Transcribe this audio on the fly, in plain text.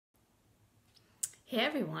Hey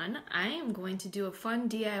everyone, I am going to do a fun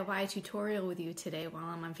DIY tutorial with you today while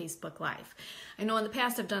I'm on Facebook Live. I know in the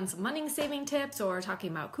past I've done some money saving tips or talking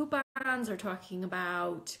about coupons or talking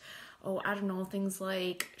about, things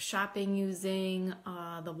like shopping using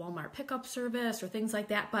the Walmart pickup service or things like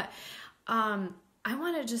that, but I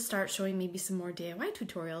want to just start showing maybe some more DIY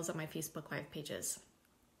tutorials on my Facebook Live pages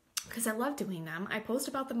because I love doing them. I post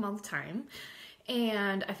about them all the time.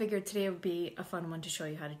 And I figured today would be a fun one to show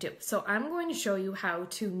you how to do. So I'm going to show you how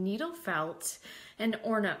to needle felt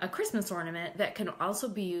a Christmas ornament that can also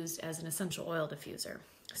be used as an essential oil diffuser.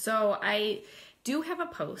 So I do have a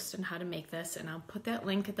post on how to make this, and I'll put that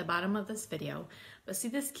link at the bottom of this video. But see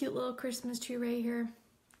this cute little Christmas tree right here?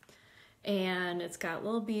 And it's got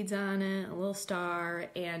little beads on it, a little star,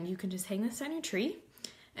 and you can just hang this on your tree.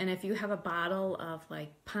 And if you have a bottle of like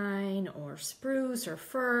pine or spruce or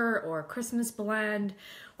fir or Christmas blend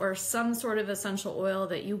or some sort of essential oil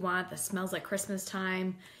that you want that smells like Christmas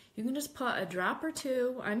time, you can just put a drop or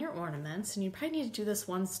two on your ornaments. And you probably need to do this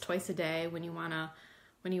once, twice a day when you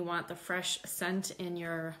want the fresh scent in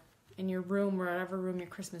your room, or whatever room your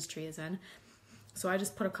Christmas tree is in. So I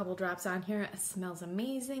just put a couple drops on here. It smells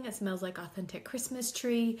amazing. It smells like authentic Christmas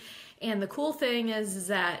tree. And the cool thing is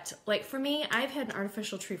that, like for me, I've had an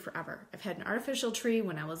artificial tree forever. I've had an artificial tree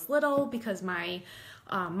when I was little because my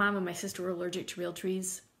mom and my sister were allergic to real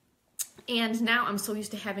trees. And now I'm so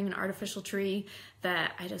used to having an artificial tree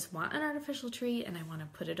that I just want an artificial tree and I want to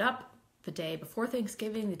put it up the day before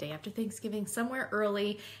Thanksgiving, the day after Thanksgiving, somewhere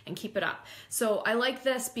early, and keep it up. So I like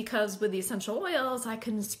this because with the essential oils, I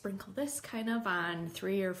can sprinkle this kind of on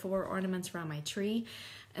 3 or 4 ornaments around my tree.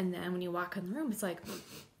 And then when you walk in the room, it's like,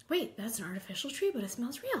 wait, that's an artificial tree, but it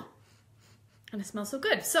smells real. And it smells so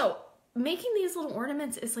good. So making these little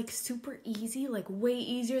ornaments is like super easy, like way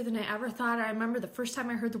easier than I ever thought. I remember the first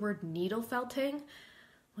time I heard the word needle felting,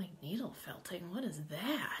 I'm like, needle felting, what is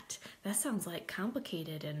that? That sounds like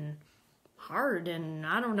complicated and hard and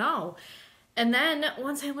I don't know. And then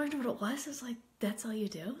once I learned what it was, I was like, that's all you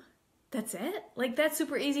do? That's it? Like, that's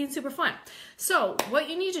super easy and super fun. So what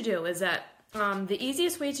you need to do is that the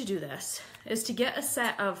easiest way to do this is to get a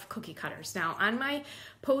set of cookie cutters. Now on my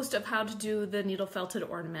post of how to do the needle felted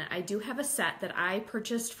ornament, I do have a set that I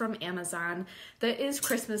purchased from Amazon that is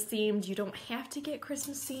Christmas themed. You don't have to get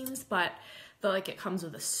Christmas themes, but it comes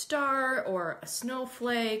with a star or a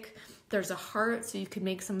snowflake. There's a heart, so you could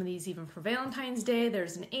make some of these even for Valentine's Day.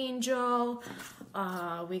 There's an angel.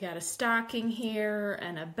 We got a stocking here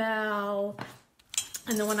and a bell.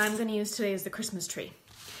 And the one I'm going to use today is the Christmas tree.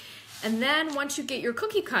 And then once you get your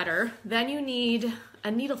cookie cutter, then you need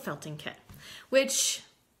a needle felting kit, which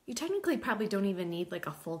you technically probably don't even need like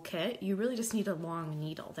a full kit. You really just need a long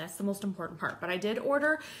needle. That's the most important part. But I did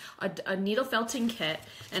order a needle felting kit,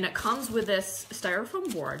 and it comes with this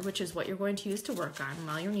styrofoam board, which is what you're going to use to work on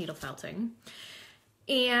while you're needle felting.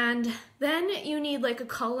 And then you need like a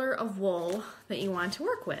color of wool that you want to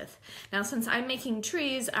work with. Now, since I'm making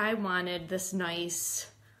trees, I wanted this nice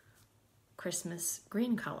Christmas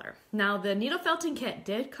green color. Now, the needle felting kit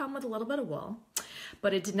did come with a little bit of wool,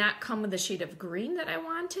 but it did not come with the shade of green that I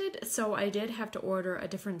wanted, so I did have to order a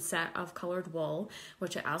different set of colored wool,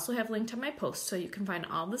 which I also have linked on my post, so you can find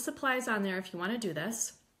all the supplies on there if you want to do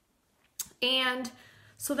this. And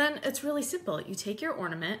so then it's really simple. You take your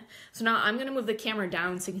ornament. So now I'm going to move the camera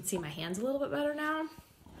down so you can see my hands a little bit better now.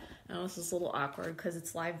 I know this is a little awkward because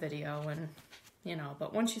it's live video, and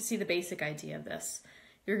but once you see the basic idea of this,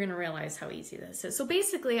 you're going to realize how easy this is. So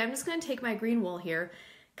basically, I'm just going to take my green wool here,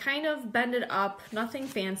 kind of bend it up, nothing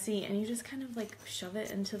fancy, and you just kind of like shove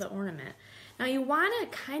it into the ornament. Now you want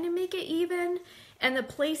to kind of make it even, and the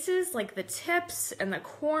places like the tips and the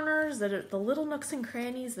corners, that are the little nooks and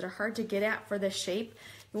crannies that are hard to get at for this shape,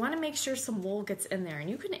 you want to make sure some wool gets in there, and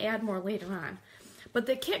you can add more later on. But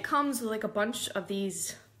the kit comes with like a bunch of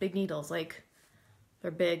these big needles, like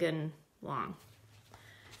they're big and long.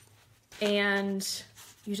 And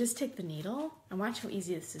you just take the needle, and watch how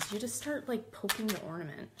easy this is. You just start like poking the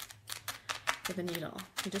ornament with a needle.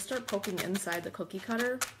 You just start poking inside the cookie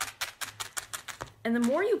cutter. And the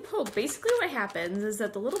more you poke, basically what happens is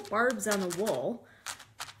that the little barbs on the wool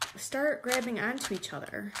start grabbing onto each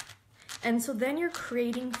other. And so then you're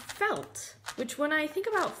creating felt, which when I think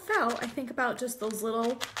about felt, I think about just those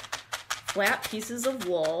little flat pieces of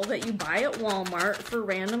wool that you buy at Walmart for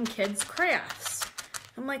random kids' crafts.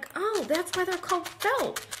 I'm like, oh, that's why they're called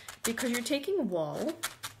felt, because you're taking wool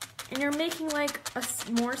and you're making like a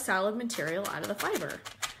more solid material out of the fiber.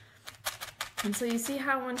 And so you see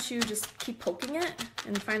how once you just keep poking it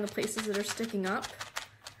and find the places that are sticking up,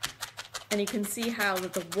 and you can see how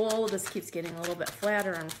that the wool just keeps getting a little bit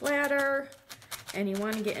flatter and flatter, and you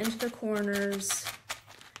want to get into the corners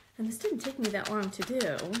And this didn't take me that long to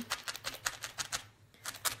do.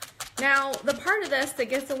 Now, the part of this that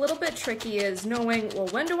gets a little bit tricky is knowing, well,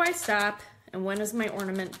 when do I stop and when is my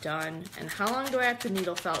ornament done and how long do I have to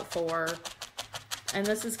needle felt for? And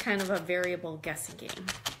this is kind of a variable guessing game.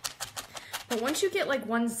 But once you get like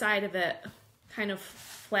one side of it kind of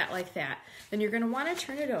flat like that, then you're going to want to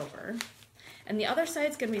turn it over. And the other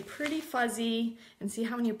side's going to be pretty fuzzy, and see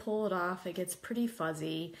how when you pull it off, it gets pretty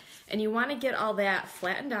fuzzy. And you want to get all that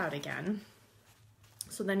flattened out again.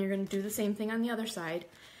 So then you're going to do the same thing on the other side.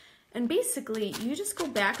 And basically, you just go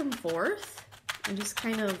back and forth and just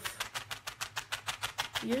kind of,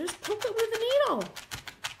 you just poke it with a needle.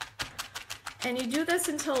 And you do this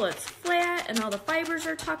until it's flat and all the fibers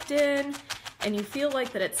are tucked in and you feel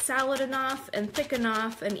like that it's solid enough and thick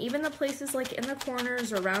enough, and even the places like in the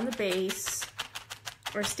corners or around the base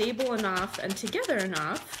are stable enough and together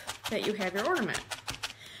enough that you have your ornament.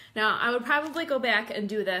 Now, I would probably go back and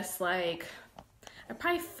do this like, I'd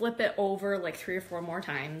probably flip it over like 3 or 4 more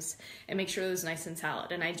times and make sure it was nice and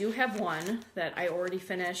solid. And I do have one that I already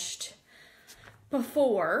finished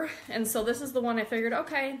before, and so this is the one I figured,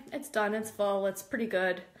 okay, it's done, it's full, it's pretty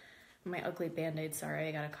good. My ugly band-aid, sorry,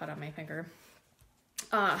 I got a cut on my finger.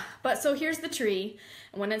 But so here's the tree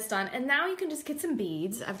when it's done, and now you can just get some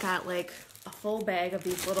beads. I've got like a full bag of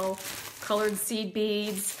these little colored seed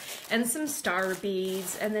beads and some star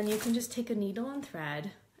beads, and then you can just take a needle and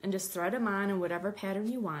thread and just thread them on in whatever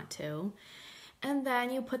pattern you want to, and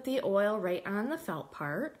then you put the oil right on the felt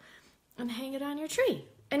part and hang it on your tree.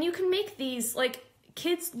 And you can make these, like,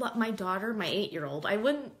 kids, my daughter, my 8-year-old, I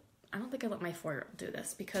don't think I let my 4-year-old do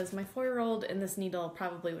this because my 4-year-old and this needle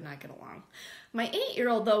probably would not get along. My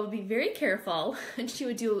 8-year-old, though, would be very careful, and she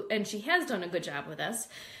would do, and she has done a good job with this.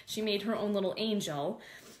 She made her own little angel,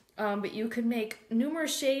 but you could make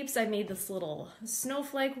numerous shapes. I made this little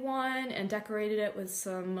snowflake one and decorated it with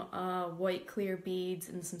some white clear beads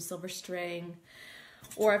and some silver string.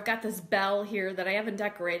 Or I've got this bell here that I haven't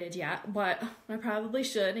decorated yet, but I probably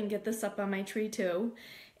should and get this up on my tree too.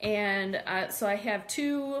 And so I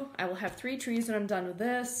will have 3 trees when I'm done with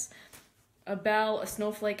this, a bell, a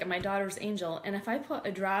snowflake, and my daughter's angel. And if I put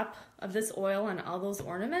a drop of this oil on all those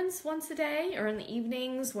ornaments once a day or in the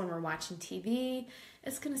evenings when we're watching TV,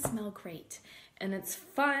 it's gonna smell great. And it's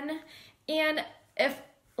fun. And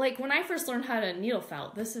like when I first learned how to needle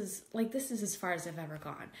felt, this is as far as I've ever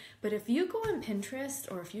gone. But if you go on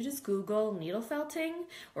Pinterest or if you just Google needle felting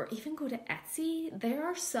or even go to Etsy, there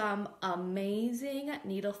are some amazing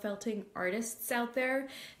needle felting artists out there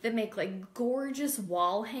that make like gorgeous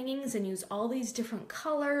wall hangings and use all these different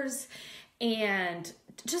colors. And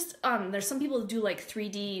just there's some people who do like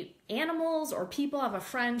 3D animals or people. I have a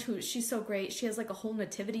friend who, she's so great, she has like a whole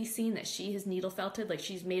nativity scene that she has needle felted, like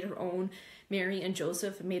she's made her own Mary and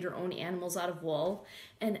Joseph and made her own animals out of wool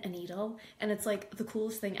and a needle, and it's like the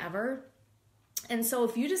coolest thing ever. And so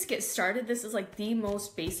if you just get started, this is like the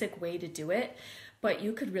most basic way to do it, but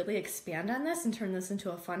you could really expand on this and turn this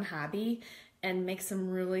into a fun hobby and make some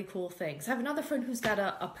really cool things. I have another friend who's got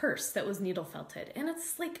a purse that was needle felted, and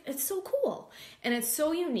it's like, it's so cool and it's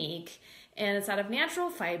so unique, and it's out of natural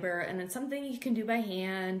fiber, and it's something you can do by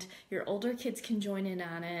hand. Your older kids can join in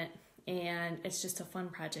on it, and it's just a fun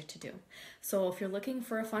project to do. So if you're looking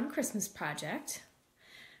for a fun Christmas project,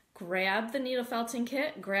 grab the needle felting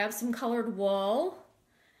kit, grab some colored wool,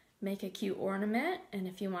 make a cute ornament, and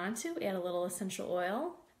if you want to, add a little essential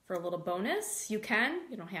oil for a little bonus. You can,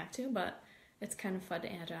 you don't have to, but it's kind of fun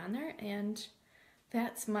to add on there. And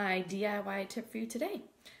that's my DIY tip for you today.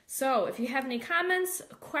 So if you have any comments,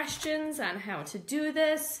 questions on how to do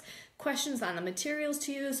this, questions on the materials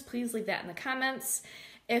to use, please leave that in the comments.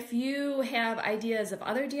 If you have ideas of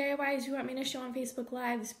other DIYs you want me to show on Facebook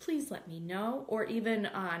Lives, please let me know, or even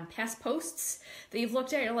on past posts that you've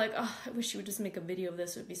looked at and you're like, oh, I wish you would just make a video of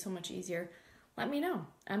this, it would be so much easier. Let me know.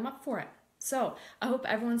 I'm up for it. So I hope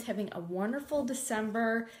everyone's having a wonderful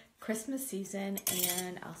December Christmas season,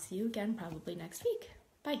 and I'll see you again probably next week.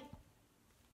 Bye.